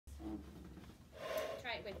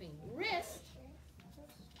flipping. Wrist,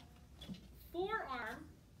 forearm,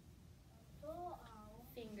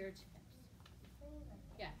 fingertips.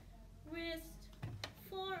 Yeah. Wrist,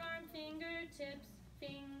 forearm, fingertips,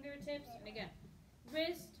 fingertips. And again,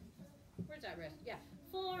 wrist. Where's that wrist? Yeah.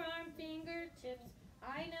 Forearm, fingertips.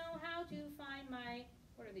 I know how to find my,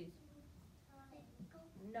 what are these?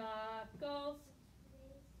 Knuckles.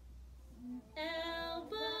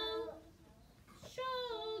 Elbow.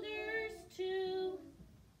 Shoulders to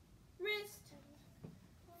wrist.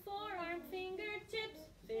 Forearm,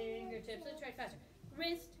 fingertips, fingertips. Let's try it faster.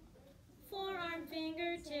 Wrist, forearm,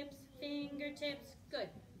 fingertips, fingertips. Good.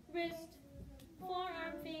 Wrist,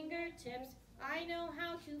 forearm, fingertips. I know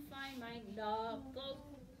how to find my knuckles.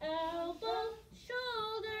 Elbow,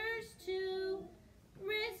 shoulders to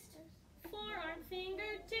wrist, forearm,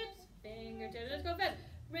 fingertips, fingertips. Let's go fast.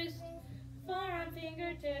 Wrist, forearm,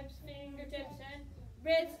 fingertips, fingertips, and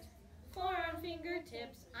wrist, forearm,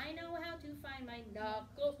 fingertips. I know how to find my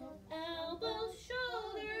knuckles. Elbow,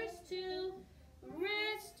 shoulders to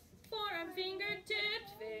wrist, forearm,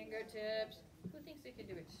 fingertips, fingertips. Who thinks they could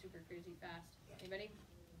do it super crazy fast? Anybody?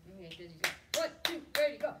 Okay, Dizzy's go. 1, 2,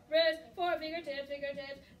 ready, go. Wrist, forearm, fingertips,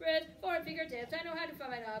 fingertips, wrist, forearm, fingertips. I know how to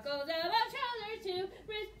find my knuckles. Elbow, shoulders to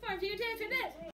wrist, forearm, fingertips, and this.